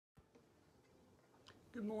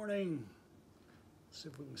Good morning. Let's see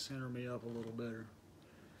if we can center me up a little better.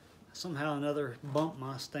 Somehow or another bump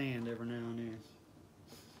my stand every now and then.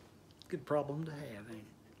 Good problem to have, ain't it?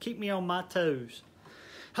 Keep me on my toes.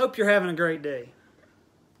 Hope you're having a great day.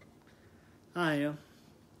 I am.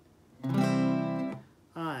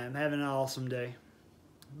 I am having an awesome day.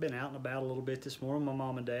 I've been out and about a little bit this morning with my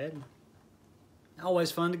mom and dad.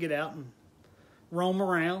 Always fun to get out and roam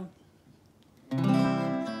around.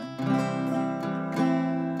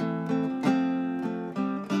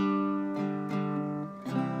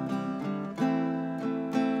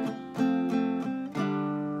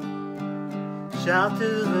 Shout to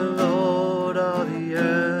the Lord, all the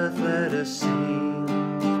earth, let us sing.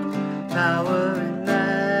 Power and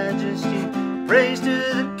majesty, praise to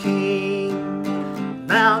the King.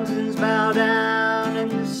 Mountains bow down and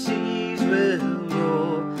the seas will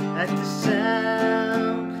roar at the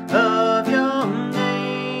sound of your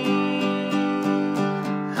name.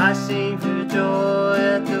 I sing for joy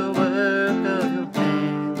at the work of your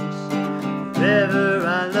hands. Forever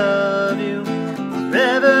I love you,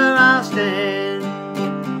 forever I'll stand.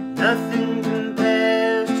 Nothing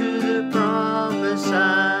compares to the promise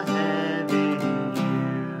I have in you.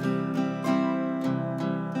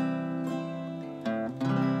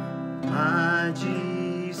 My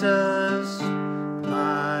Jesus,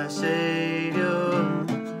 my Savior,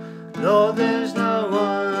 Lord, there's no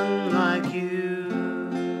one like you.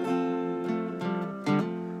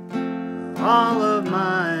 All of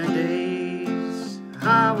my days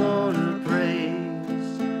I want to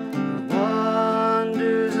praise the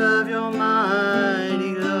wonders of your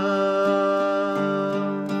mighty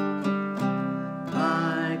love.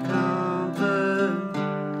 My comfort,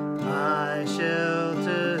 my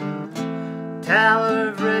shelter, tower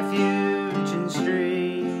of refuge and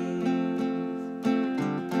strength.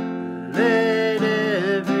 Let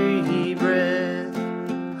every breath,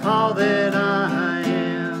 all that I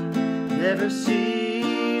am, never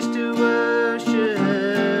cease to worship.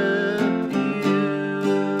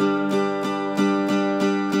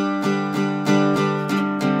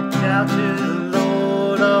 Shout to the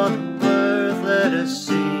Lord, all the earth, let us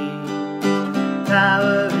sing.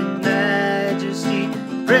 Power and majesty,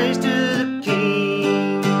 praise to the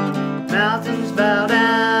King. Mountains bow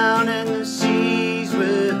down and the seas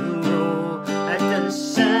will roar at the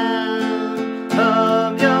sound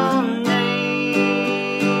of your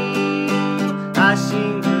name. I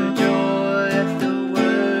sing for joy at the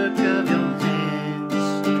work of your hands.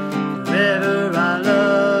 Forever I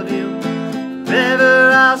love you,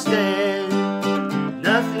 forever I'll stand.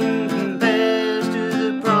 Nothing compares to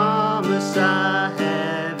the promise I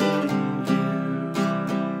have in you.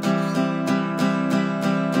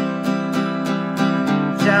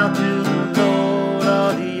 Shout to the Lord,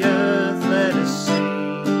 all the earth, let us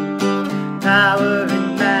sing. Power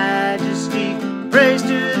and majesty, praise to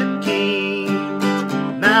the King.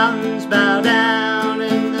 Mountains bow down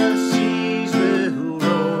and the seas will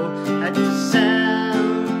roar at the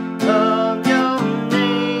sound of your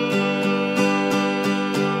name.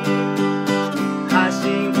 I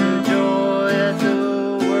sing for joy at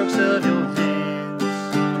the works of your hands.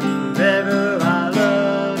 Forever I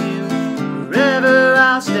love you, forever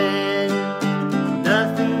I'll stand.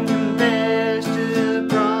 Nothing compares to the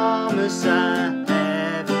promise I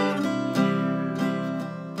have in you.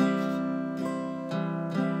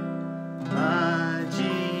 My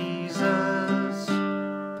Jesus,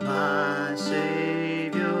 my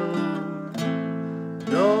Savior,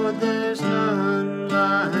 Lord, there's none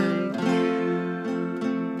like you.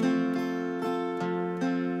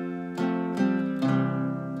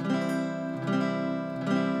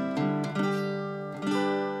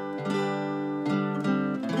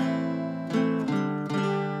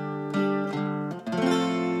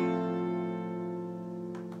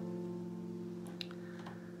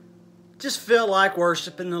 Just felt like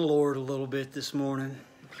worshiping the Lord a little bit this morning.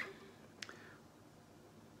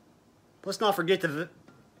 Let's not forget that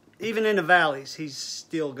even in the valleys, He's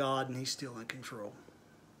still God and He's still in control.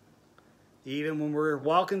 Even when we're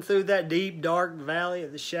walking through that deep, dark valley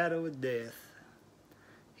of the shadow of death,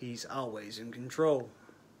 He's always in control.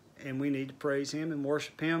 And we need to praise Him and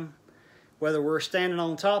worship Him, whether we're standing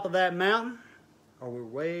on top of that mountain or we're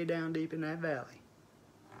way down deep in that valley.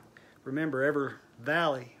 Remember, every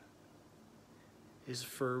valley is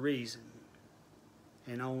for a reason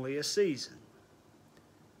and only a season.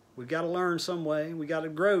 We've got to learn some way, we got to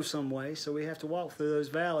grow some way, so we have to walk through those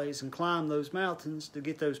valleys and climb those mountains to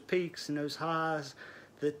get those peaks and those highs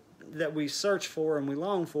that we search for and we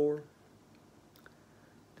long for.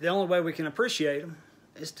 The only way we can appreciate them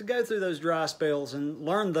is to go through those dry spells and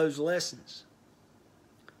learn those lessons.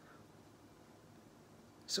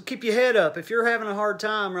 So keep your head up. If you're having a hard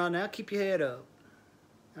time right now, keep your head up.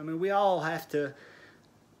 I mean, we all have to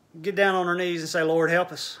get down on our knees and say, Lord,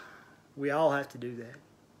 help us. We all have to do that.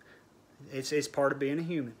 It's part of being a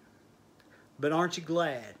human. But aren't you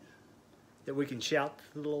glad that we can shout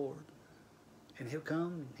to the Lord? And He'll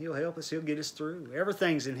come, and He'll help us, He'll get us through.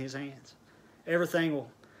 Everything's in His hands. Everything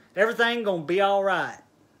gonna be all right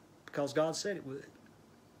because God said it would.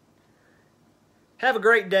 Have a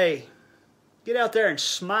great day. Get out there and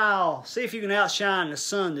smile. See if you can outshine the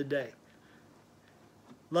sun today.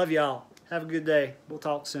 Love y'all. Have a good day. We'll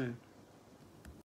talk soon.